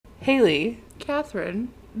Haley,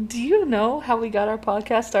 Catherine, do you know how we got our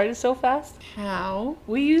podcast started so fast? how?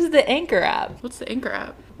 We use the Anchor app. What's the Anchor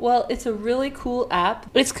app? Well, it's a really cool app.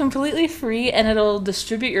 It's completely free and it'll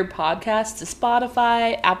distribute your podcast to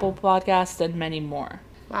Spotify, Apple Podcasts, and many more.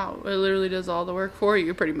 Wow, it literally does all the work for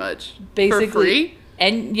you, pretty much. Basically, For free?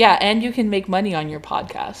 And you can make money on your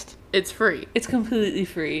podcast. It's free. It's completely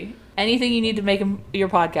free. Anything you need to make your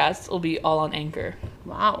podcast will be all on Anchor.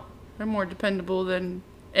 Wow, they're more dependable than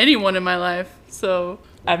anyone in my life, so...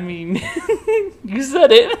 I mean, you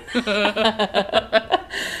said it.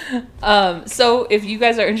 So if you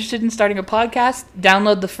guys are interested in starting a podcast,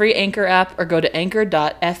 download the free Anchor app or go to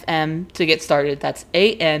anchor.fm to get started. That's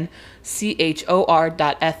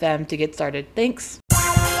ANCHOR.FM to get started. Thanks.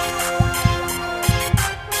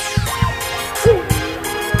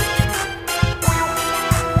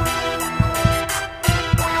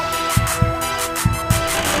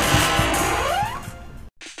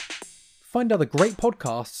 Find other great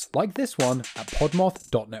podcasts like this one at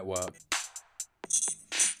podmoth.network.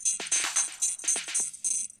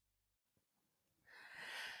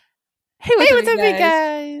 Hey, what's up, you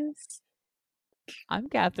guys? I'm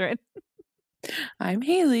Catherine. I'm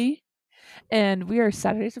Haley. And we are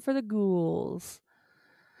Saturdays for the Ghouls,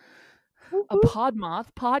 a Podmoth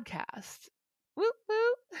podcast. Woo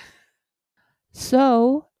woo.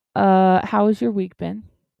 So, how has your week been?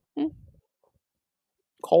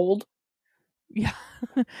 Cold. Yeah.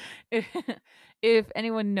 If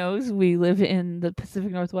anyone knows, we live in the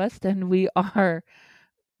Pacific Northwest and we are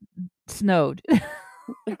snowed.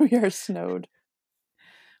 We are snowed.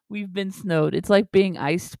 We've been snowed. It's like being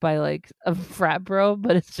iced by like a frat bro,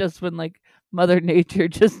 but it's just when like Mother Nature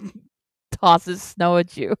just tosses snow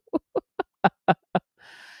at you.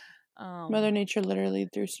 Mother Nature literally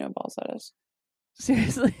threw snowballs at us.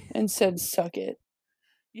 Seriously. And said, suck it.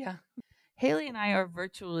 Yeah. Haley and I are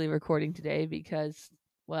virtually recording today because,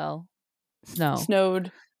 well, snow.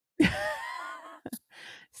 Snowed.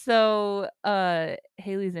 So,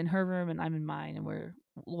 Haley's in her room and I'm in mine, and we're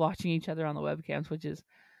watching each other on the webcams, which is,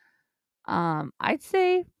 I'd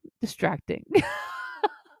say distracting.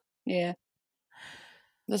 Yeah.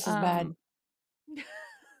 This is bad.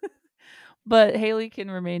 But Haley can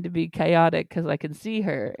remain to be chaotic because I can see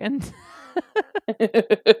her. And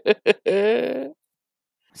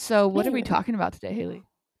so, what are we talking about today, Haley?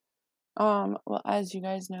 Well, as you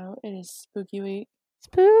guys know, it is Spooky Week.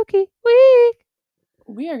 Spooky Week.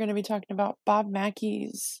 We are going to be talking about Bob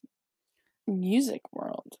Mackey's music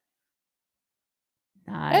world.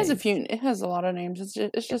 Nice. It has a lot of names.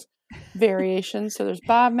 It's just variations. So there's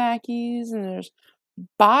Bob Mackey's and there's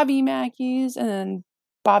Bobby Mackey's and then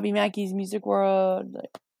Bobby Mackey's music world.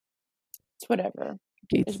 Like, it's whatever.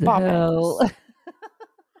 Gates It's to Bob hell.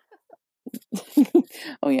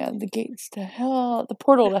 Oh yeah, the gates to hell, the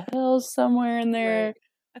portal to hell is somewhere in there.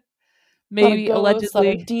 Right. Maybe ghosts,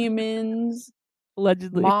 allegedly. Demons.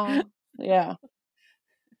 Allegedly. Yeah.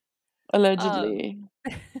 Allegedly.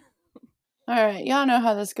 All right, y'all know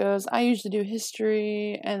how this goes. I usually do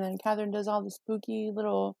history, and then Catherine does all the spooky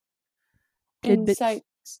little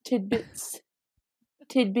insights, tidbitties,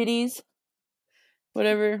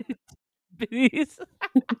 whatever. Bitties.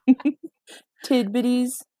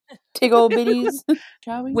 Tidbitties, tiggle bitties.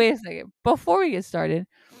 Shall we? Wait a second. Before we get started,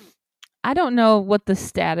 I don't know what the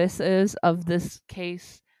status is of this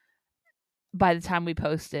case by the time we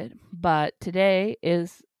post it, but today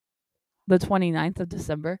is the 29th of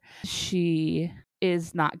December. She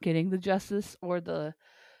is not getting the justice or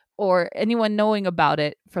anyone knowing about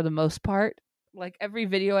it for the most part. Like every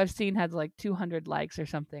video I've seen has like 200 likes or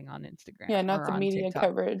something on Instagram. Yeah, not the media TikTok.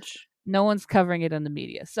 coverage. No one's covering it in the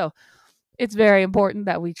media. So it's very important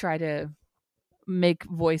that we try to make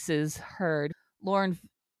voices heard. Lauren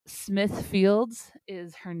Smith Fields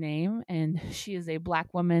is her name, and she is a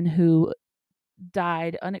Black woman who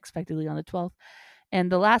died unexpectedly on the 12th.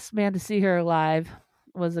 And the last man to see her alive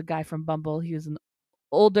was a guy from Bumble. He was an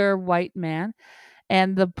older white man.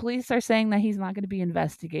 And the police are saying that he's not going to be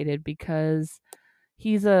investigated because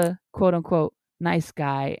he's a quote unquote nice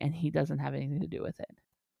guy and he doesn't have anything to do with it.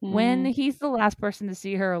 When he's the last person to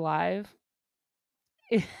see her alive,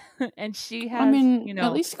 and she has,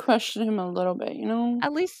 at least question him a little bit,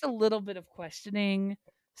 At least a little bit of questioning,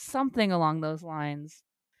 something along those lines,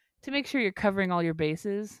 to make sure you're covering all your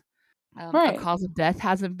bases. Right. A cause of death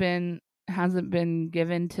hasn't been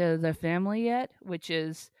given to the family yet, which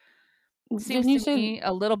seems to me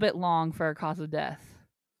a little bit long for a cause of death.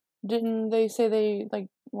 Didn't they say they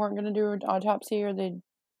weren't going to do an autopsy, or they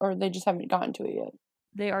just haven't gotten to it yet?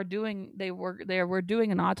 They were doing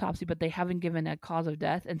an autopsy, but they haven't given a cause of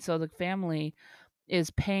death, and so the family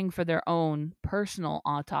is paying for their own personal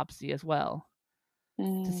autopsy as well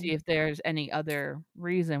to see if there's any other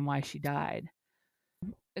reason why she died.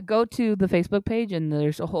 Go to the Facebook page, and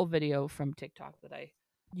there's a whole video from TikTok that I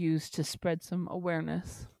used to spread some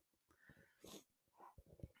awareness.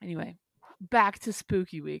 Anyway, back to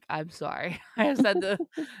Spooky Week. I'm sorry. I have said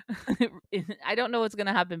I don't know what's going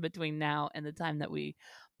to happen between now and the time that we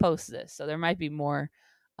post this, so there might be more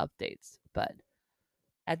updates, but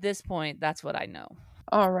at this point, that's what I know.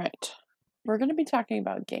 All right. We're going to be talking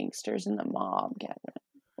about gangsters in the mob, Gavin.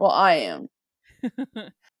 Well, I am.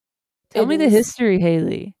 Tell me the history,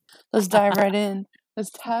 Haley. Let's dive right in. Let's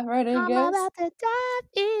dive right in, guys. I'm about to dive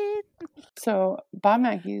in. So, Bob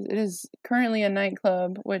Mackey's, it is currently a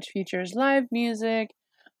nightclub which features live music,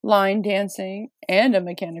 line dancing, and a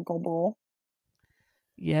mechanical bull.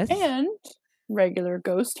 Yes. And regular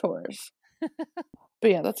ghost tours. But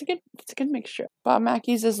yeah, that's a good mixture. Bob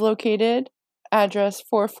Mackey's is located address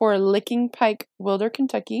 44 Licking Pike, Wilder,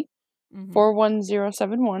 Kentucky,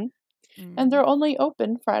 41071. And they're only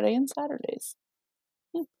open Friday and Saturdays.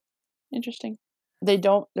 Interesting. There's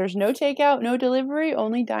no takeout, no delivery,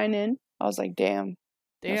 only dine in. I was like, damn.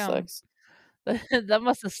 That sucks. That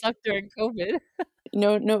must have sucked during COVID.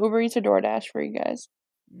 No Uber Eats or DoorDash for you guys.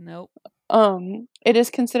 Nope. It is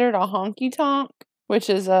considered a honky tonk, which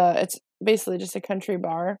is it's basically just a country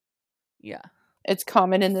bar. Yeah. It's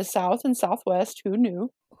common in the South and Southwest. Who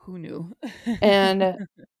knew? Who knew? And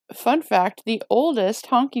fun fact, the oldest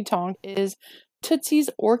honky tonk is Tootsie's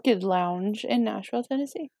Orchid Lounge in Nashville,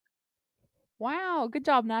 Tennessee. Wow, good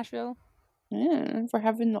job, Nashville. Yeah, for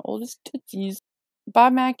having the oldest Tootsies.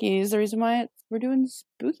 Bob Mackey's, the reason why we're doing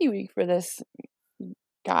Spooky Week for this,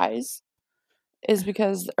 guys, is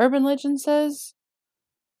because the urban legend says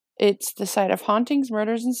it's the site of hauntings,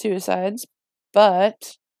 murders, and suicides,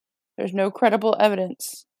 but there's no credible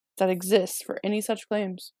evidence that exists for any such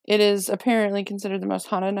claims. It is apparently considered the most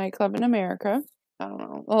haunted nightclub in America. I don't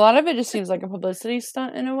know. A lot of it just seems like a publicity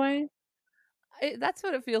stunt in a way. That's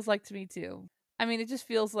what it feels like to me, too. I mean, it just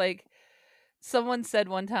feels like someone said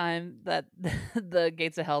one time that the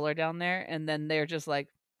gates of hell are down there, and then they're just like,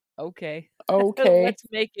 okay. let's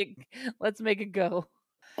make it go.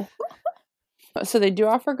 So they do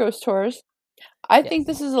offer ghost tours. I think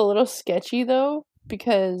this is a little sketchy, though,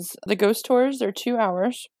 because the ghost tours, they're 2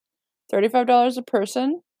 hours, $35 a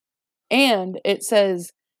person, and it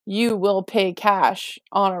says you will pay cash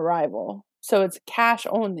on arrival. So it's cash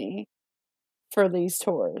only for these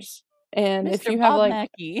tours. And Mr. if you Bob have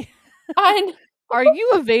Mackey, are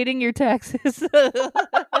you evading your taxes?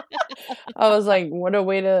 I was like, what a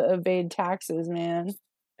way to evade taxes, man.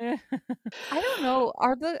 I don't know.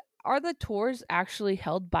 Are the tours actually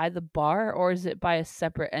held by the bar, or is it by a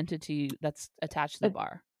separate entity that's attached to the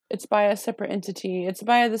bar? It's by a separate entity. It's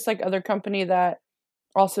by this like other company that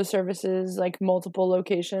also services like multiple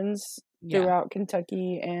locations throughout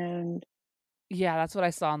Kentucky and that's what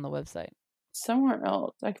I saw on the website. Somewhere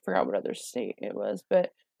else. I forgot what other state it was,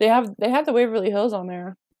 but they have the Waverly Hills on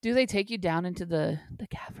there. Do they take you down into the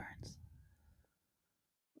caverns?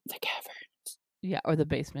 The caverns. Yeah, or the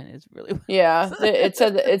basement is really. Yeah, it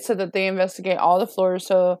said that they investigate all the floors.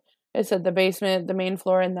 So it said the basement, the main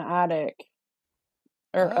floor, and the attic,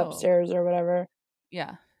 or upstairs or whatever.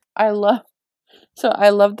 Yeah, I love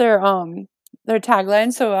their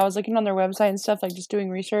tagline. So I was looking on their website and stuff, like just doing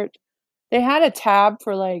research. They had a tab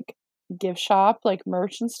for like gift shop, like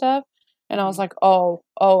merch and stuff, and I was like, oh,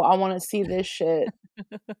 I want to see this shit.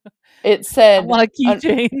 It said, I want a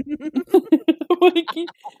keychain.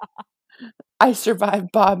 I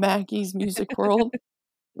survived Bob Mackey's Music World.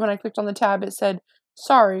 When I clicked on the tab, it said,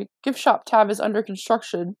 sorry, gift shop tab is under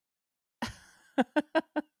construction.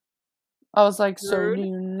 I was like, so do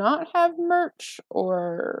you not have merch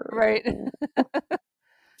or... Right.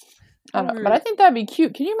 I don't know, but I think that'd be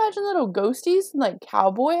cute. Can you imagine little ghosties in like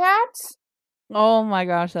cowboy hats? Oh my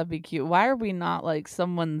gosh, that'd be cute. Why are we not like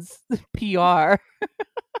someone's PR?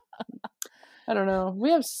 I don't know.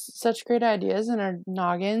 We have such great ideas in our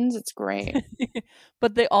noggins. It's great.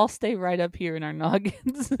 But they all stay right up here in our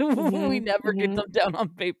noggins. We never get them down on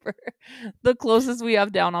paper. The closest we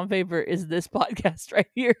have down on paper is this podcast right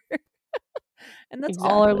here. And that's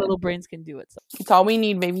all our little brains can do. It's all we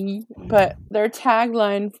need, baby. But their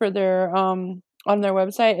tagline for their on their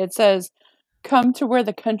website, it says, "Come to where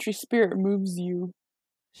the country spirit moves you."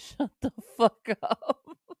 Shut the fuck up.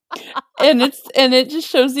 and it just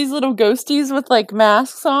shows these little ghosties with like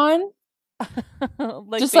masks on,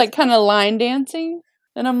 just like kind of line dancing,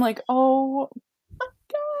 and I'm like, oh my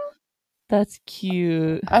god, that's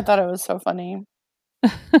cute. I thought it was so funny.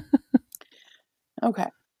 Okay,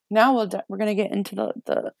 now we're gonna get into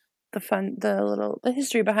the the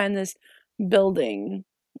history behind this building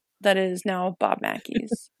that is now Bob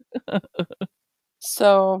Mackey's.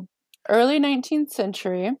 So, early 19th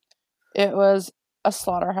century, it was a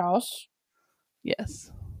slaughterhouse.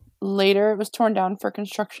 Yes. Later, it was torn down for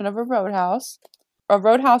construction of a roadhouse. A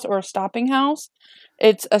roadhouse or a stopping house.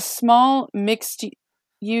 It's a small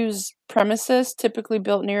mixed-use premises, typically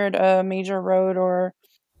built near a major road or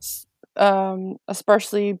a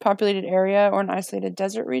sparsely populated area or an isolated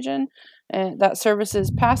desert region, and that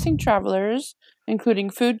services passing travelers, including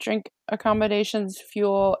food, drink, accommodations,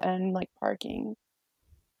 fuel, and like parking.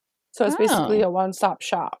 So it's basically a one-stop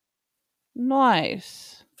shop.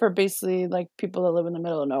 Nice. For basically like people that live in the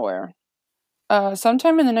middle of nowhere.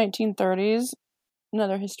 Sometime in the 1930s,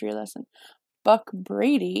 another history lesson, Buck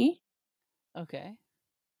Brady, Okay.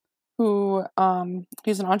 who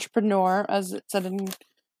he's an entrepreneur, as it said in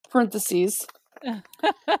parentheses. Between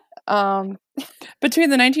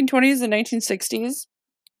the 1920s and 1960s,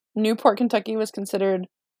 Newport, Kentucky was considered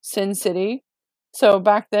Sin City. So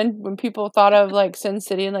back then, when people thought of like Sin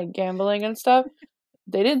City and like gambling and stuff,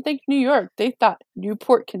 they didn't think New York. They thought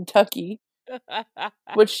Newport, Kentucky,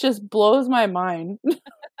 which just blows my mind.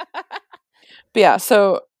 But yeah,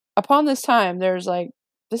 so upon this time, there's like,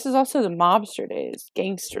 this is also the mobster days,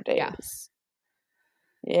 gangster days.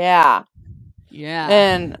 Yeah.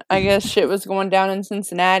 And I guess shit was going down in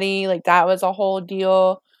Cincinnati. Like, that was a whole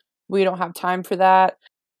deal. We don't have time for that.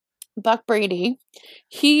 Buck Brady,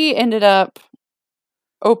 he ended up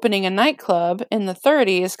opening a nightclub in the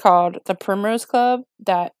 30s called the Primrose Club.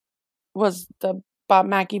 That was the Bob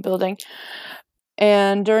Mackey building.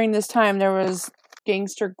 And during this time, there was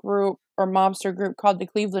gangster group or mobster group called the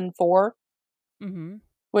Cleveland Four,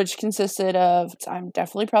 which consisted of, I'm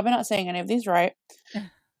definitely probably not saying any of these right,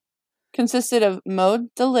 consisted of Mo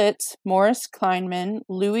DeLitt, Morris Kleinman,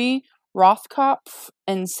 Louis Rothkopf,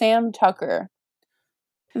 and Sam Tucker.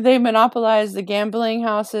 They monopolized the gambling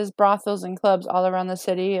houses, brothels, and clubs all around the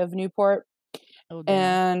city of Newport. Oh,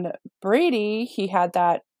 and Brady, he had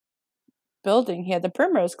that building. He had the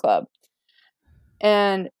Primrose Club.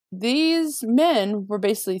 And these men were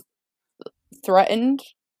basically threatened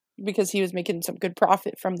because he was making some good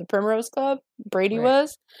profit from the Primrose Club. Brady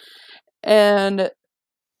was. And they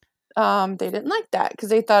didn't like that because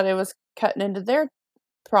they thought it was cutting into their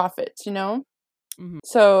profits, you know?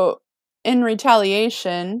 So, in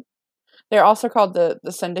retaliation, they're also called the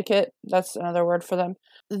syndicate. That's another word for them.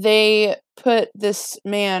 They put this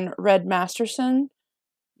man, Red Masterson,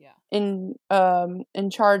 in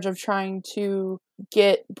charge of trying to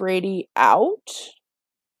get Brady out,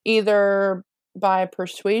 either by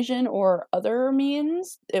persuasion or other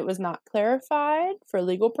means. It was not clarified for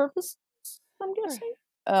legal purposes, I'm guessing.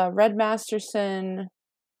 Red Masterson,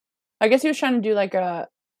 I guess he was trying to do like a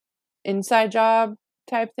inside job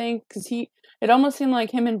type thing, because it almost seemed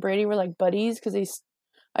like him and Brady were like buddies, because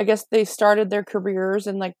I guess they started their careers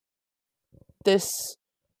in like this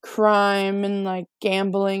crime and like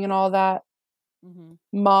gambling and all that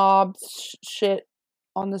mob shit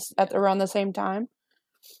around the same time.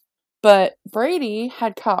 But Brady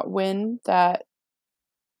had caught wind that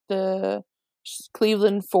the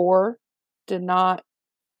Cleveland Four did not,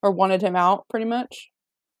 or wanted him out, pretty much.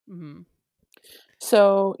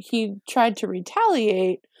 So he tried to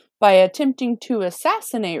retaliate by attempting to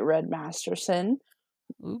assassinate Red Masterson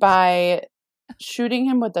by shooting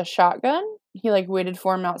him with a shotgun. He like waited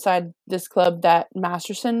for him outside this club that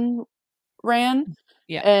Masterson ran.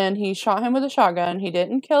 And he shot him with a shotgun. He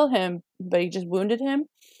didn't kill him, but he just wounded him.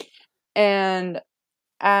 And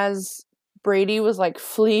as Brady was like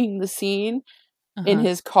fleeing the scene in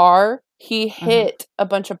his car, he hit a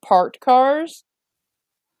bunch of parked cars,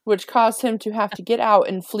 which caused him to have to get out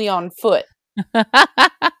and flee on foot. It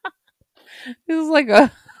was like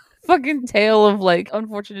a fucking tale of like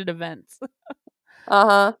unfortunate events.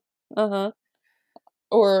 Or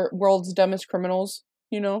World's Dumbest Criminals,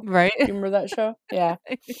 you know? Right. You remember that show? Yeah.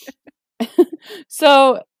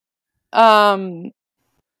 So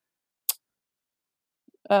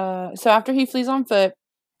after he flees on foot,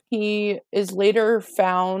 he is later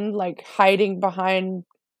found like hiding behind,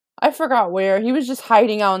 I forgot where. He was just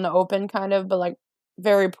hiding out in the open, kind of, but like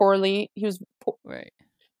very poorly. He was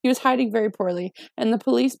hiding very poorly, and the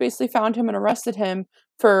police basically found him and arrested him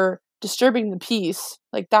for disturbing the peace.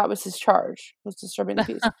 Like, that was his charge, was disturbing the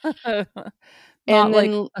peace. Not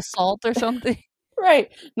like assault or something. Right.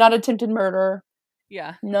 Not attempted murder.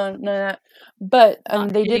 Yeah. None of that. But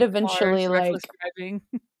they did eventually disturbing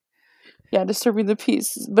the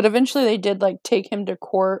peace. But eventually they did like take him to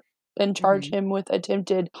court and charge him with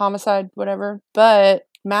attempted homicide, whatever. But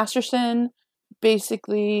Masterson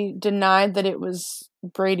basically denied that it was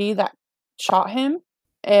Brady that shot him.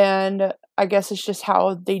 And I guess it's just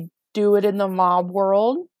how they do it in the mob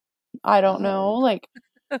world. I don't know. Like,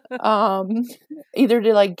 either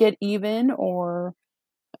to like get even or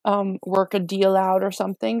work a deal out or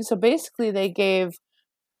something. So basically they gave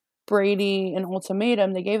Brady an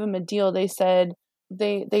ultimatum. They gave him a deal. They said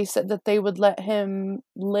that they would let him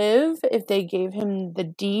live if they gave him the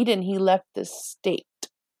deed and he left the state.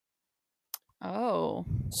 Oh.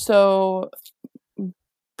 So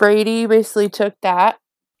Brady basically took that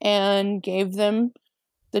and gave them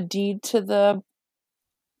the deed to the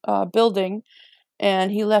building,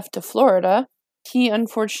 and he left to Florida. He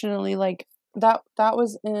unfortunately, like, that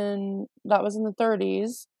was in the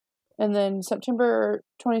 30s, and then September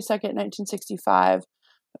 22nd, 1965,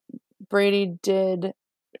 Brady did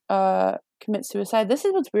commit suicide. This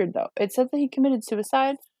is what's weird though. It said that he committed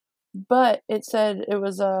suicide, but it said it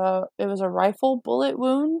was a rifle bullet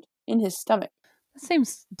wound in his stomach. That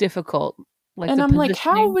seems difficult. Like, And the I'm like,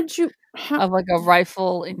 how positioning would you of like a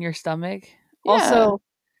rifle in your stomach? Yeah. Also,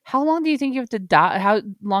 how long do you think you have to die? How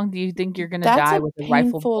long do you think you're gonna That's die a with a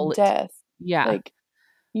rifle painful bullet? death. Yeah. Like,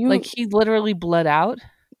 you Like, he literally bled out.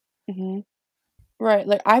 Mhm. Right,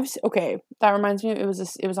 like, okay, that reminds me, it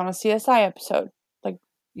was on a CSI episode, like,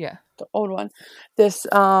 Yeah. the old one. This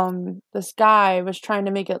guy was trying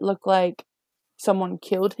to make it look like someone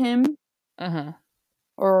killed him, Uh-huh.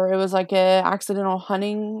 or it was like a accidental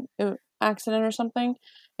hunting accident or something,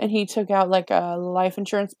 and he took out like a life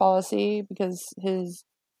insurance policy because him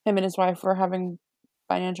and his wife were having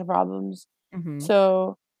financial problems. Mhm.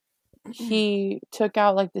 So he took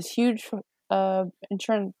out like this huge life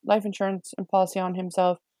insurance and policy on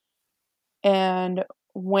himself and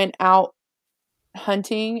went out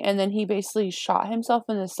hunting, and then he basically shot himself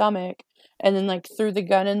in the stomach and then like threw the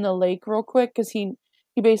gun in the lake real quick because he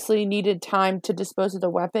basically needed time to dispose of the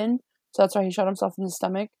weapon, so that's why he shot himself in the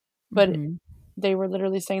stomach. But Mhm. they were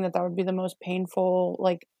literally saying that would be the most painful,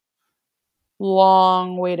 like,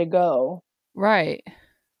 long way to go. Right.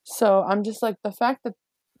 So I'm just like, the fact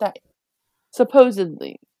that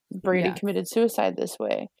supposedly Brady Yeah. committed suicide this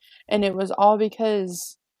way, and it was all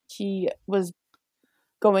because he was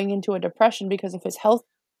going into a depression because of his health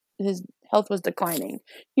was declining.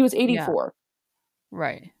 He was Yeah. 84.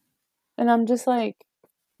 Right. And I'm just like,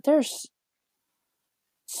 there's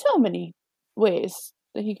so many ways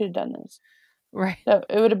that he could have done this. Right. That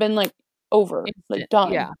it would have been like over, like Instant.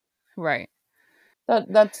 done. Yeah. Right.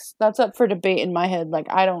 That's up for debate in my head. Like,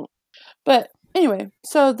 I don't. But anyway,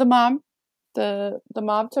 so the mob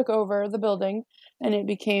took over the building, and it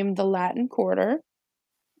became the Latin Quarter.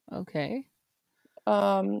 Okay.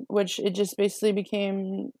 Which it just basically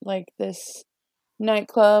became like this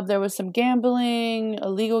nightclub. There was some gambling,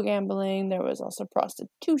 illegal gambling. There was also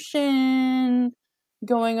prostitution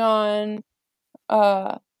going on.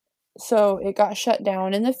 So it got shut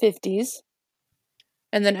down in the 50s.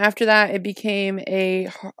 And then after that, it became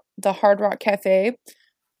the Hard Rock Cafe.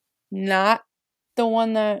 Not the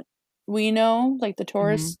one that we know, like the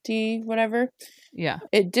touristy whatever. Yeah.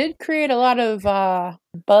 It did create a lot of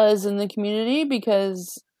buzz in the community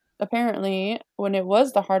because apparently when it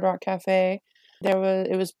was the Hard Rock Cafe,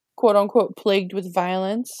 it was quote unquote plagued with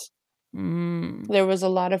violence. There was a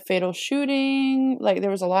lot of fatal shooting, like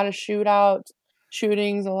there was a lot of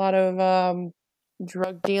shootings, a lot of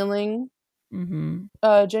drug dealing.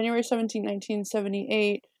 January 17,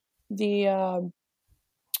 1978, the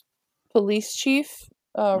police chief,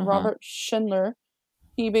 Robert Schindler,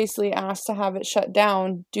 he basically asked to have it shut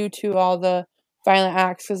down due to all the violent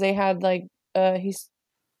acts, because they had like it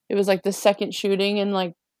was like the second shooting in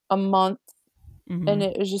like a month, and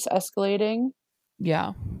it was just escalating.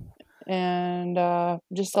 Yeah. And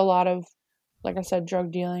just a lot of, like I said,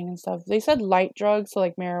 drug dealing and stuff. They said light drugs, so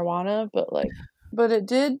like marijuana, but it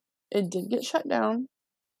did get shut down.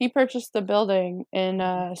 He purchased the building in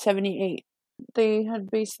 78. They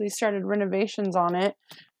had basically started renovations on it,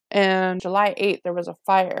 and July 8th there was a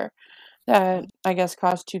fire that I guess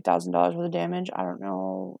caused $2,000 worth of damage. I don't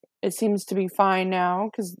know. It seems to be fine now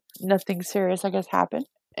because nothing serious, I guess, happened.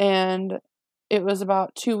 And it was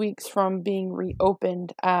about 2 weeks from being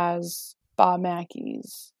reopened as Bob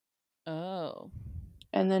Mackey's. Oh.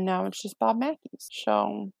 And then now it's just Bob Mackey's.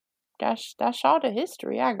 So that's all the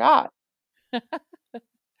history I got.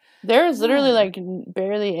 There is literally like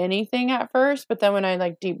barely anything at first, but then when I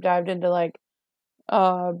like deep dived into like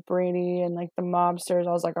Brady and like the mobsters,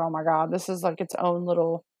 I was like, oh my god, this is like its own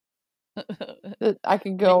little. I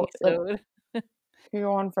could go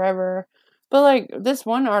on forever, but like this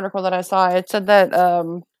one article that I saw, it said that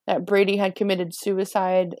that Brady had committed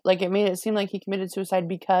suicide. Like, it made it seem like he committed suicide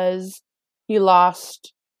because he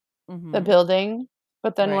lost the building,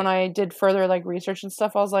 But then Right. when I did further like research and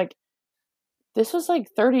stuff, I was like, this was like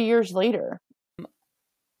 30 years later.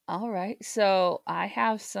 All right. So I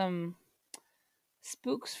have some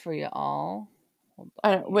spooks for you all. Hold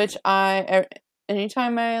on Which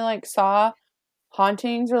anytime I like saw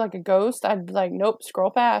hauntings or like a ghost, I'd be like, nope,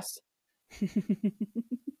 scroll past. here.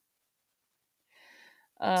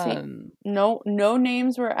 See, no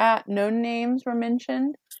names were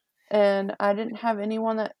mentioned, and I didn't have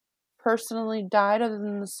anyone that personally died other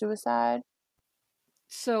than the suicide.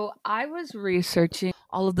 So I was researching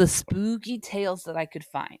all of the spooky tales that I could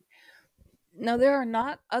find. Now, there are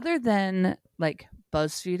not, other than like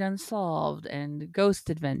BuzzFeed Unsolved and Ghost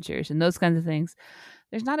Adventures and those kinds of things,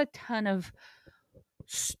 there's not a ton of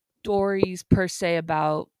stories per se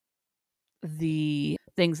about the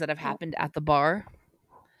things that have happened at the bar.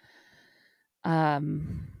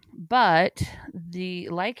 But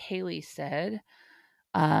like Haley said,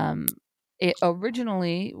 it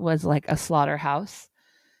originally was like a slaughterhouse.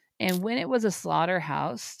 And when it was a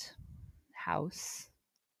slaughterhouse,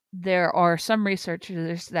 there are some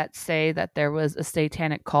researchers that say that there was a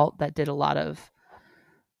satanic cult that did a lot of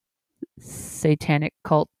satanic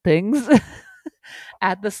cult things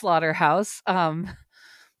at the slaughterhouse.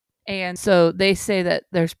 And so they say that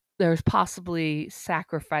there's possibly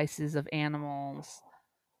sacrifices of animals,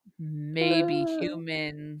 maybe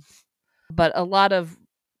humans, but a lot of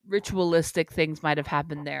ritualistic things might have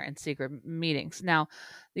happened there in secret meetings. Now,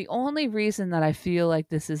 the only reason that I feel like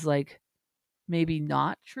this is like maybe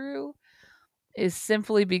not true is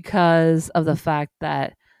simply because of the fact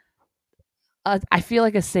that I feel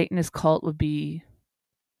like a Satanist cult would be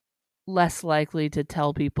less likely to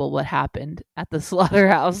tell people what happened at the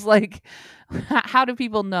slaughterhouse. Like, how do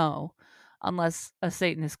people know unless a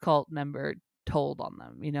Satanist cult member told on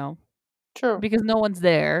them, you know? True. Because no one's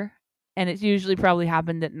there, and it usually probably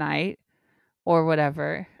happened at night or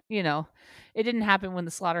whatever, you know. It didn't happen when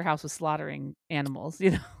the slaughterhouse was slaughtering animals,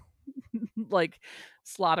 you know. Like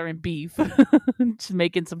slaughtering beef. Just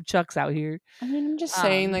making some chucks out here. I mean, I'm just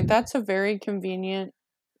saying, like, that's a very convenient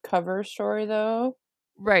cover story, though.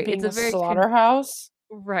 Right. Being It's a a very slaughterhouse.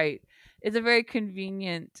 right. It's a very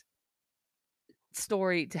convenient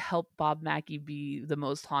story to help Bob Mackey be the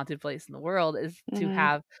most haunted place in the world, is to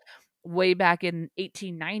have way back in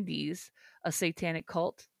 1890s a satanic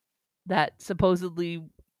cult that supposedly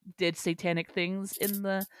did satanic things in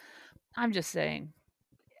the I'm just saying.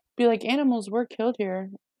 Be like, animals were killed here.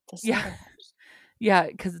 The Yeah. Yeah,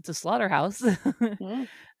 because it's a slaughterhouse.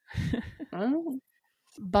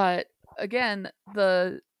 But again,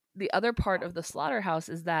 the other part of the slaughterhouse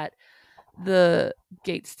is that the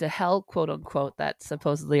gates to hell, quote unquote, that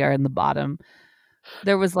supposedly are in the bottom,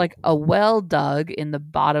 there was like a well dug in the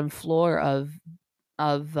bottom floor of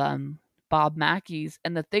Bob Mackey's,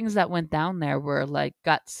 and the things that went down there were like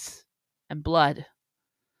guts and blood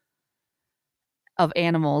of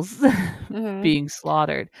animals being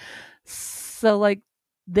slaughtered. So like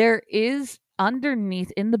there is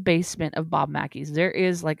underneath in the basement of Bob Mackey's, there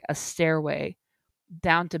is like a stairway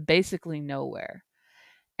down to basically nowhere.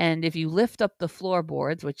 And if you lift up the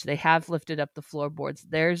floorboards, which they have lifted up the floorboards,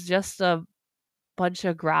 there's just a bunch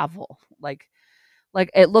of gravel. Like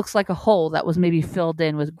it looks like a hole that was maybe filled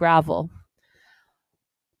in with gravel.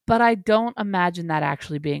 But I don't imagine that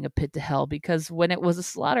actually being a pit to hell, because when it was a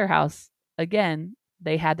slaughterhouse, again,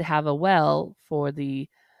 they had to have a well for the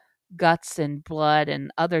guts and blood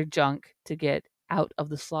and other junk to get out of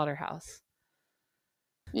the slaughterhouse.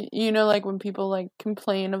 You know, like when people like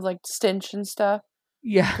complain of like stench and stuff.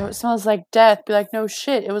 Yeah. Oh, it smells like death. Be like, no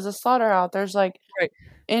shit, it was a slaughterhouse. There's like right.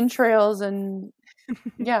 entrails and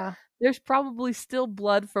yeah. There's probably still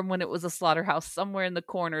blood from when it was a slaughterhouse somewhere in the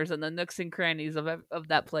corners and the nooks and crannies of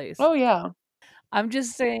that place. Oh yeah. I'm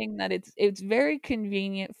just saying that it's very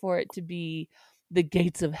convenient for it to be the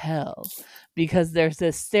gates of hell, because there's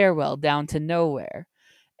this stairwell down to nowhere.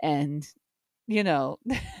 And you know,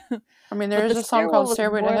 I mean, there's a song called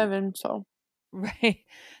Stairway to Heaven, so right.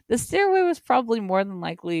 The stairway was probably more than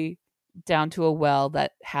likely down to a well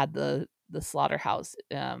that had the slaughterhouse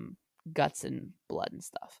guts and blood and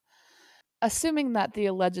stuff. Assuming that the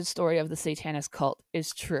alleged story of the Satanist cult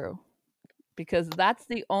is true, because that's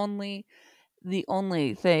the only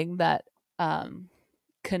thing that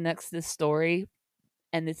connects this story,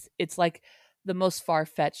 and it's like the most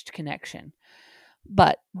far-fetched connection.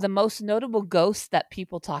 But the most notable ghost that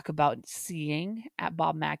people talk about seeing at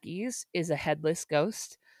Bob Mackey's is a headless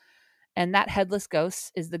ghost. And that headless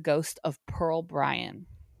ghost is the ghost of Pearl Bryan.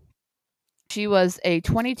 She was a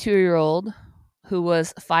 22-year-old who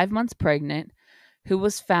was 5 months pregnant, who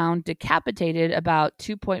was found decapitated about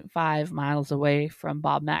 2.5 miles away from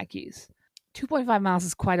Bob Mackey's. 2.5 miles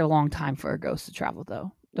is quite a long time for a ghost to travel,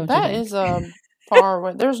 though. Don't you That think? is far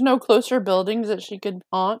away. There's no closer buildings that she could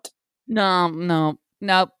haunt. No.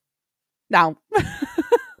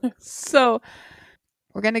 So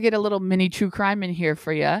we're going to get a little mini true crime in here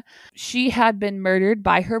for you. She had been murdered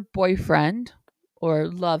by her boyfriend or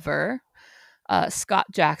lover, Scott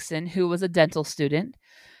Jackson, who was a dental student.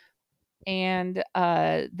 And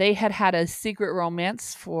they had had a secret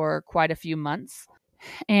romance for quite a few months.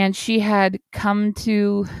 And she had come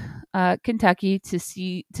to Kentucky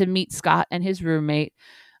to meet Scott and his roommate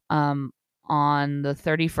on the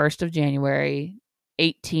 31st of January,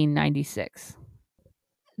 1896.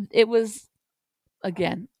 It was,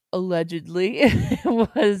 again, allegedly, it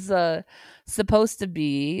was supposed to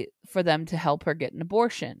be for them to help her get an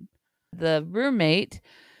abortion. The roommate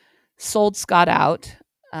sold Scott out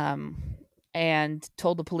and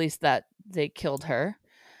told the police that they killed her.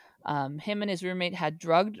 Him and his roommate had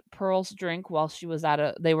drugged Pearl's drink while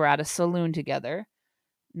they were at a saloon together,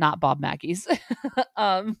 not Bob Mackey's.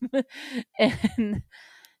 And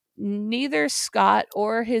neither Scott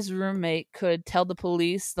or his roommate could tell the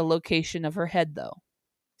police the location of her head, though.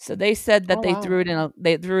 So they said that they threw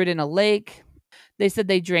it in a lake. They said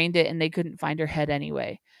they drained it and they couldn't find her head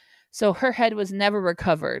anyway. So her head was never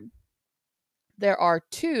recovered. There are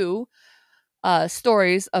two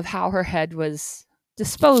stories of how her head was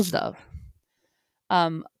disposed of.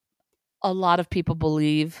 A lot of people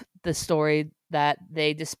believe the story that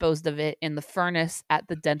they disposed of it in the furnace at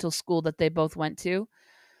the dental school that they both went to.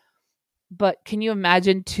 But can you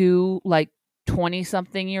imagine two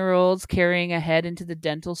 20-something-year-olds carrying a head into the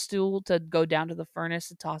dental stool to go down to the furnace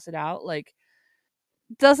to toss it out?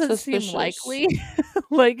 Doesn't seem likely.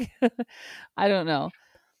 I don't know.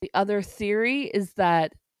 The other theory is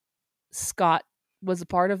that Scott was a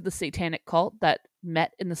part of the satanic cult that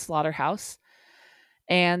met in the slaughterhouse,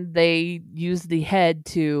 and they used the head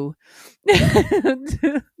to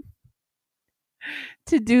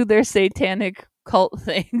do their satanic cult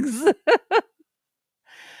things.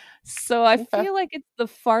 So I feel like it's the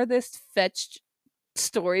farthest fetched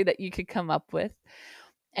story that you could come up with.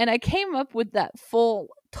 And I came up with that full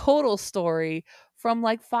total story from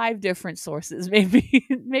 5 different sources,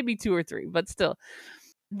 maybe 2 or 3, but still.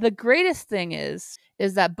 The greatest thing is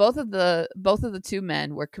that both of the two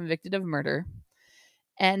men were convicted of murder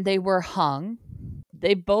and they were hung.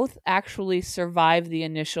 They both actually survived the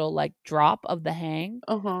initial drop of the hang.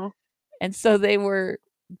 Uh-huh. And so they were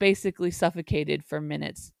basically suffocated for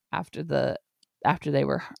minutes after they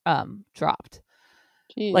were dropped.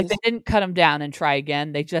 Jeez. They didn't cut them down and try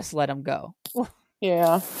again. They just let them go.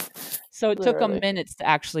 Yeah. So it took them minutes to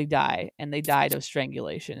actually die, and they died of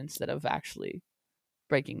strangulation instead of actually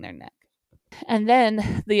breaking their neck. And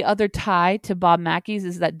then the other tie to Bob Mackey's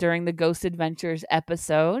is that during the Ghost Adventures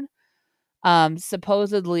episode,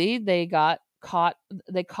 supposedly they caught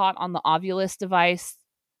on the Ovilus device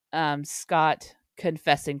Scott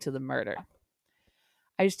confessing to the murder.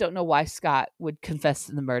 I just don't know why Scott would confess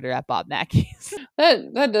to the murder at Bob Mackey's.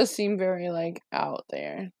 That does seem very out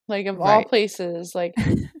there. Of all places,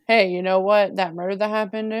 hey, you know what? That murder that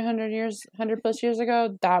happened 100 plus years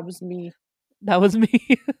ago, that was me. That was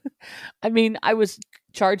me. I mean, I was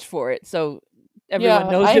charged for it, so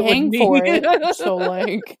everyone knows it was me. For it. So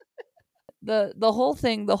the whole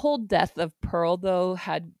thing, the whole death of Pearl though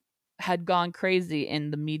had gone crazy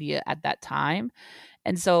in the media at that time.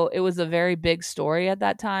 And so it was a very big story at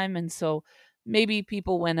that time. And so maybe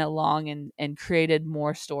people went along and created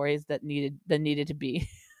more stories that needed to be.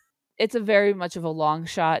 It's a very much of a long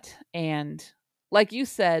shot. And like you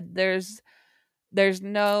said, there's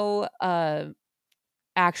no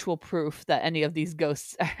actual proof that any of these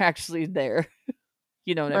ghosts are actually there.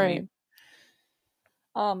 You know what I mean?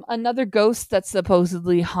 Another ghost that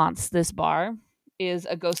supposedly haunts this bar is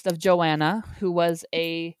a ghost of Joanna, who was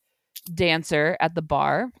a dancer at the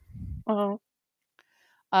bar.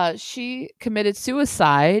 Uh-huh. She committed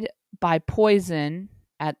suicide by poison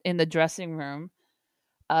in the dressing room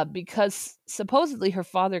because supposedly her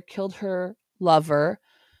father killed her lover,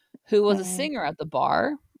 who was a singer at the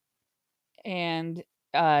bar, and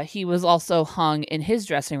he was also hung in his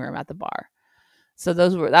dressing room at the bar. So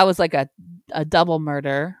that was a double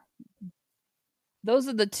murder. Those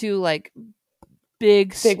are the two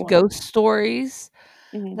big ghost stories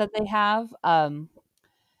that they have.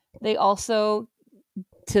 They also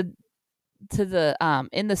to the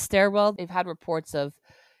in the stairwell, they've had reports of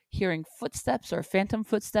hearing footsteps or phantom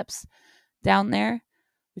footsteps down there,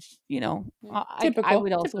 which I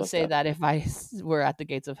would also say that if I were at the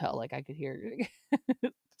gates of hell, I could hear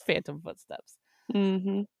phantom footsteps.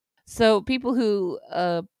 Mm-hmm. So people who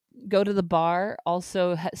go to the bar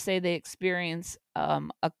also say they experience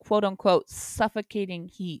a quote unquote suffocating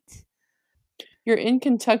heat. You're in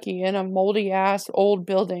Kentucky in a moldy ass old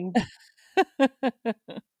building.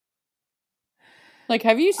 Like,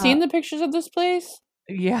 have you seen the pictures of this place?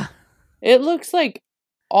 Yeah. It looks like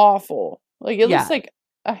awful. Like, it Yeah. looks like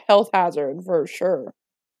a health hazard for sure.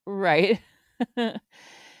 Right.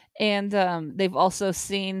 And they've also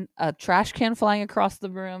seen a trash can flying across the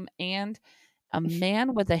room and a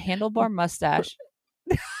man with a handlebar mustache.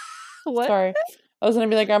 What? Sorry. I was going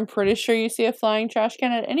to be like, I'm pretty sure you see a flying trash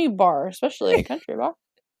can at any bar, especially a country bar.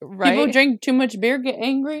 Right. People drink too much beer, get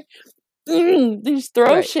angry. They just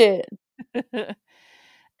throw Right. shit.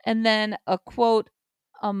 And then a quote,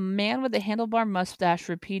 a man with a handlebar mustache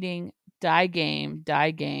repeating die game,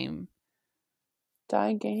 die game.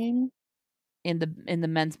 Die game? In the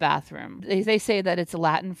men's bathroom. They say that it's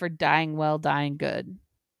Latin for dying well, dying good.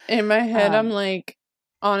 In my head, I'm like,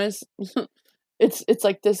 honest, it's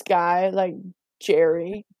like this guy, like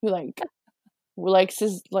Jerry, who likes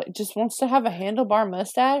his, like, just wants to have a handlebar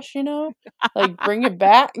mustache, you know? Like, bring it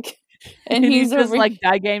back. And he's just like,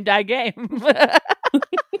 die game, die game.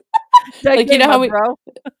 Like, you know how bro?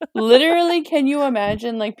 Literally, can you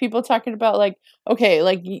imagine, like, people talking about, like, okay,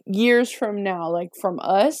 like, years from now, like, from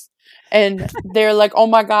us, and they're like, oh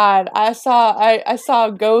my god, I saw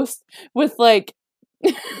a ghost with, like,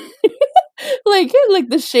 like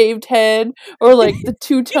the shaved head, or, like, the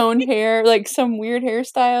two-tone hair, like, some weird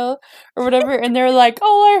hairstyle, or whatever, and they're like,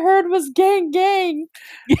 all I heard was gang, gang.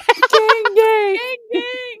 Gang, gang. Gang,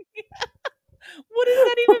 gang. What does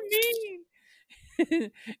that even mean?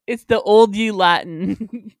 It's the old ye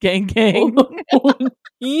Latin. Gang, gang. Old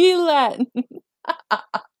ye Latin.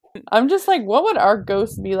 I'm just like, what would our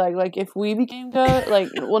ghosts be like? Like, if we became ghosts, like,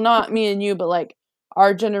 well, not me and you, but like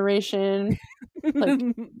our generation,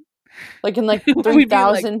 like in like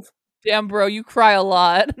 3000. Like, damn, bro, you cry a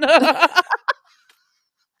lot.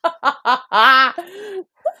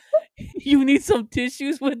 You need some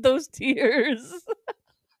tissues with those tears.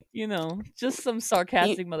 You know, just some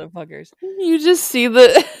sarcastic motherfuckers. You just see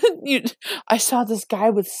I saw this guy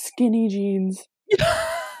with skinny jeans.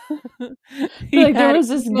 Like, there was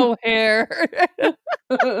this no hair.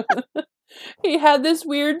 He had this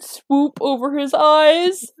weird swoop over his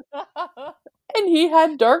eyes. And he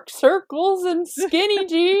had dark circles and skinny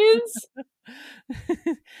jeans.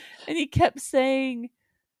 And he kept saying,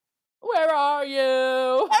 where are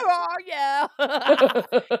you? Where are you?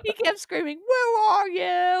 He kept screaming, where are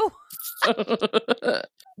you?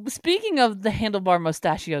 Speaking of the handlebar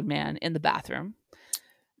mustachioed man in the bathroom,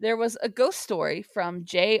 there was a ghost story from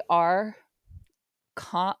J.R.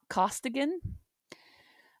 Costigan.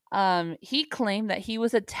 He claimed that he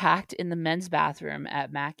was attacked in the men's bathroom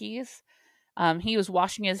at Mackey's. He was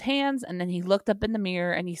washing his hands, and then he looked up in the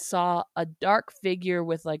mirror and he saw a dark figure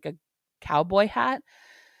with like a cowboy hat.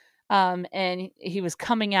 And he was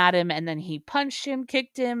coming at him, and then he punched him,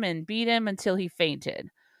 kicked him, and beat him until he fainted.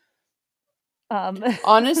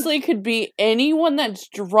 Honestly, could be anyone that's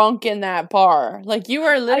drunk in that bar. Like, you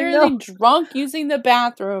are literally drunk using the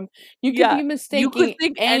bathroom. You could be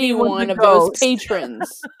mistaking any one of those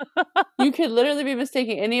patrons. You could literally be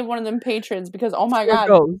mistaking any one of them patrons because, oh my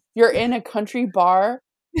god, you're in a country bar,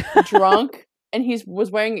 drunk, and he was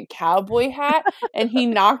wearing a cowboy hat, and he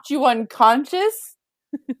knocked you unconscious.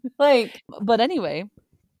 Like, but anyway,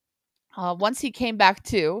 once he came back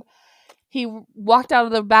to, he walked out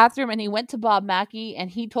of the bathroom and he went to Bob Mackey and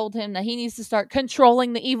he told him that he needs to start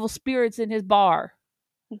controlling the evil spirits in his bar.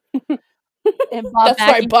 And Bob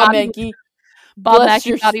Mackey thought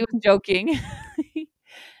he was joking.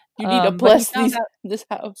 You need to bless this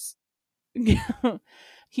house.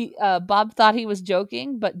 Bob thought he was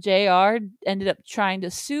joking, but JR ended up trying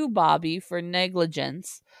to sue Bobby for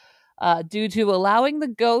negligence due to allowing the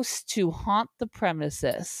ghost to haunt the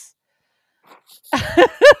premises.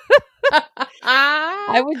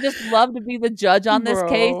 I would just love to be the judge on this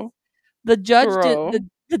case. The judge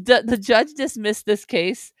the judge dismissed this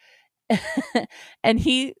case, and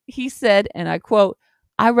he said, and I quote,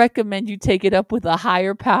 "I recommend you take it up with a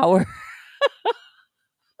higher power."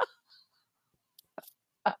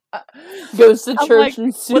 Goes to church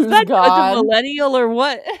and sues was that God. Judge a millennial or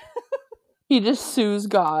what? He just sues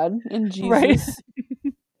God and Jesus. Right.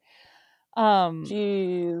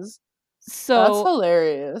 Jeez. So that's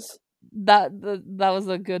hilarious. That was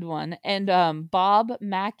a good one. And Bob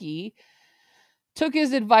Mackey took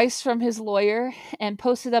his advice from his lawyer and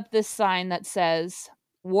posted up this sign that says,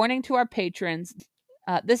 "Warning to our patrons.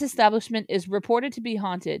 This establishment is reported to be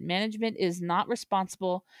haunted. Management is not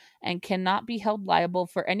responsible and cannot be held liable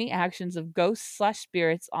for any actions of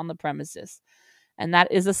ghosts/spirits on the premises. And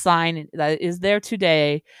that is a sign that is there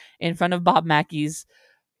today in front of Bob Mackey's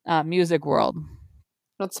Music World.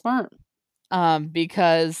 That's smart.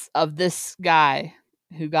 Because of this guy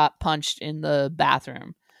who got punched in the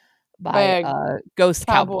bathroom by By a a ghost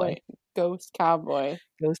cowboy. Ghost cowboy.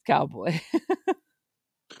 Ghost cowboy.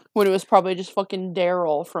 When it was probably just fucking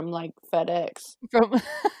Daryl from like FedEx. From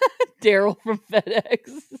Daryl from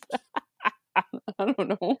FedEx. I don't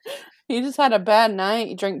know. He just had a bad night.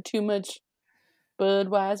 He drank too much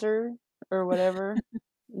Budweiser or whatever.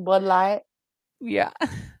 Bud Light. Yeah.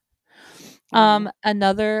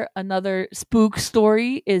 Another spook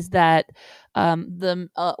story is that the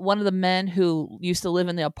one of the men who used to live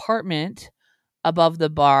in the apartment above the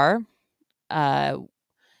bar,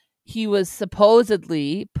 he was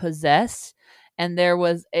supposedly possessed, and there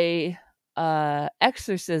was a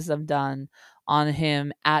exorcism done on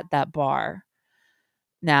him at that bar.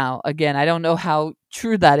 Now, again, I don't know how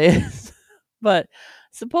true that is, but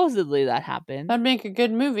supposedly that happened. That'd make a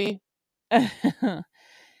good movie.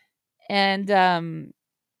 And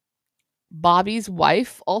Bobby's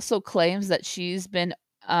wife also claims that she's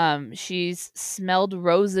smelled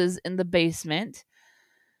roses in the basement.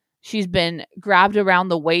 She's been grabbed around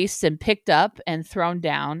the waist and picked up and thrown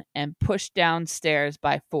down and pushed downstairs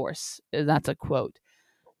by force. That's a quote.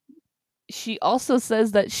 She also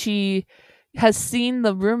says that she has seen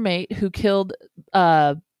the roommate who killed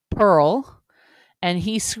Pearl, and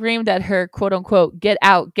he screamed at her, quote unquote, "Get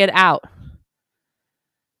out, get out."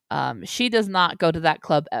 She does not go to that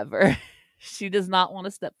club ever. She does not want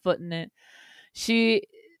to step foot in it.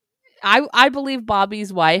 I believe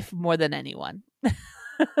Bobby's wife more than anyone.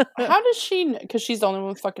 How does she know? Because she's the only one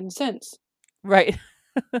with fucking sense. Right.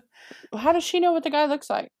 How does she know what the guy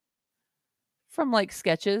looks like? From like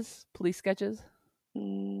sketches, police sketches.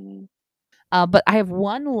 Mm. But I have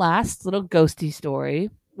one last little ghosty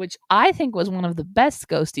story, which I think was one of the best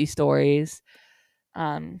ghosty stories.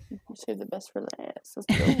 Save the best for last. Let's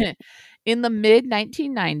go. In the mid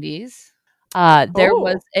 1990s, there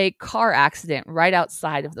was a car accident right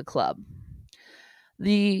outside of the club.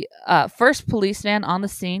 The first policeman on the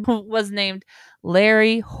scene was named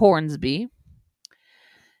Larry Hornsby,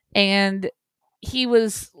 and he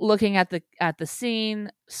was looking at the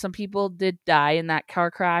scene. Some people did die in that car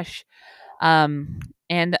crash,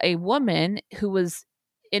 and a woman who was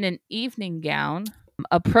in an evening gown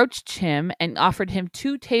approached him and offered him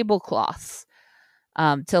 2 tablecloths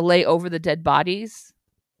to lay over the dead bodies.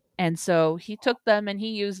 And so he took them and he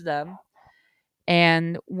used them.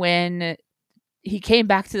 And when he came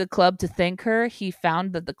back to the club to thank her, he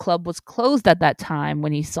found that the club was closed at that time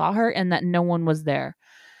when he saw her, and that no one was there,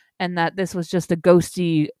 and that this was just a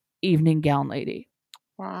ghosty evening gown lady.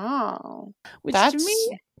 Wow. Which to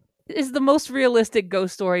me is the most realistic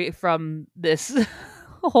ghost story from this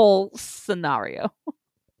whole scenario.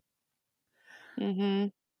 Mm-hmm.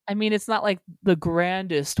 I mean, it's not like the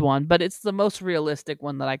grandest one, but it's the most realistic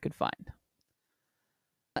one that I could find.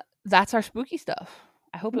 That's our spooky stuff.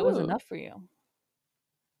 I hope it was enough for you.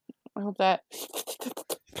 I hope that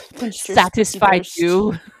satisfied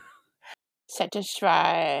you.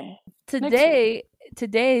 Satisfy. Today, the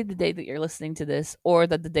day that you're listening to this, or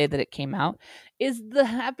the day that it came out, is the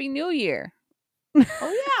Happy New Year. Oh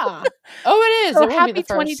yeah. Oh, it is. So it happy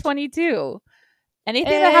 2022.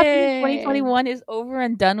 Anything that happened in 2021 is over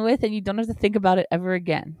and done with, and you don't have to think about it ever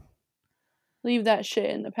again. Leave that shit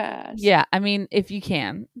in the past. Yeah, I mean, if you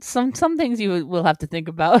can. Some things you will have to think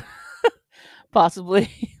about, possibly.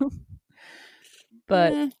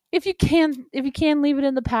 But if you can leave it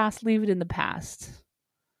in the past, leave it in the past.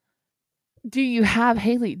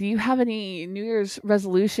 Haley, do you have any New Year's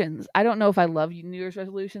resolutions? I don't know if I love New Year's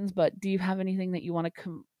resolutions, but do you have anything that you want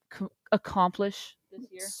to accomplish this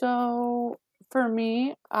year? So for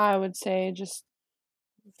me, I would say just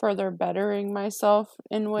further bettering myself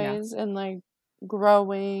in ways and like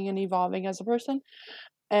growing and evolving as a person,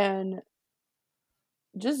 and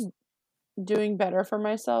just doing better for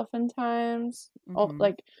myself in times.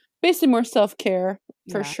 Like basically more self-care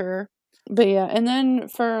for sure. But yeah, and then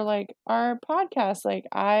for like our podcast, like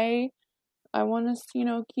I want us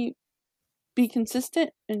to, be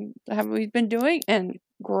consistent and have what we've been doing and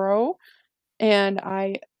grow. And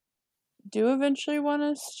I do eventually want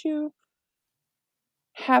us to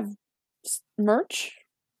have merch.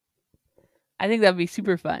 I think that'd be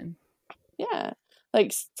super fun. Yeah.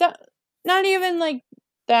 Like, not even like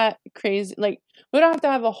that crazy. Like, we don't have to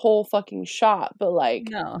have a whole fucking shop, but like,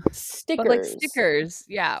 no stickers. But like stickers,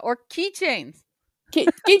 yeah. Or keychains.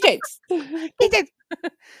 Keychains. Keychains.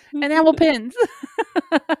 Enamel pins.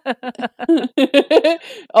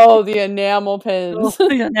 Oh, the enamel pins.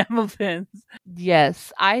 The enamel pins.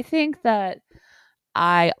 Yes, I think that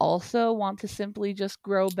I also want to simply just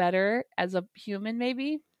grow better as a human,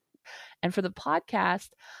 maybe. And for the podcast,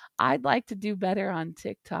 I'd like to do better on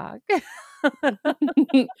TikTok.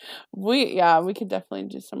 We could definitely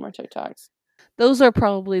do some more TikToks. Those are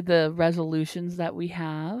probably the resolutions that we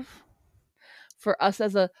have for us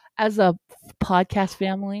as a podcast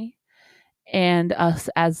family and us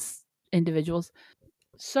as individuals.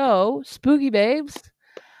 So, spooky babes,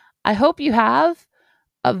 I hope you have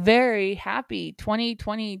a very happy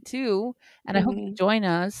 2022, and I hope you join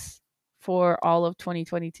us for all of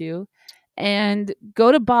 2022 and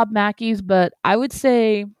go to Bob Mackey's. But I would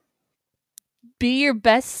say be your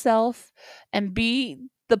best self and be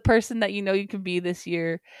the person that you know you can be this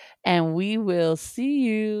year, and we will see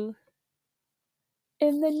you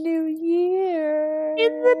In the new year.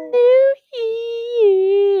 in the new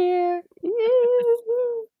year.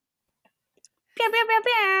 Pew, pew, pew,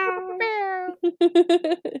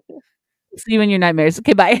 pew. See you in your nightmares.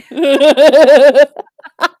 Okay, bye.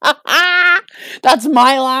 That's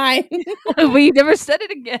my line. We never said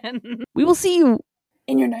it again. We will see you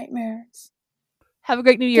In your nightmares. Have a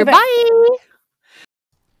great new year. Goodbye. Bye.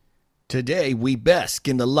 Today, we bask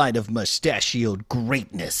in the light of mustachioed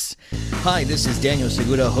greatness. Hi, this is Daniel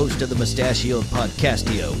Segura, host of the Mustachioed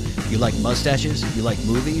Podcastio. You like mustaches? You like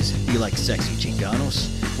movies? You like sexy chinganos?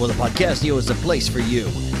 Well, the Podcastio is the place for you.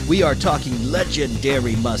 We are talking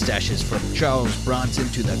legendary mustaches from Charles Bronson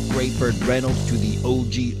to the Great Burt Reynolds to the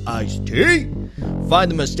OG Ice-T.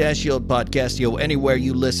 Find the Mustachioed Podcastio anywhere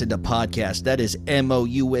you listen to podcasts. That is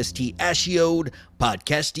MOUST Ashioed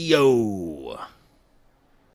Podcastio.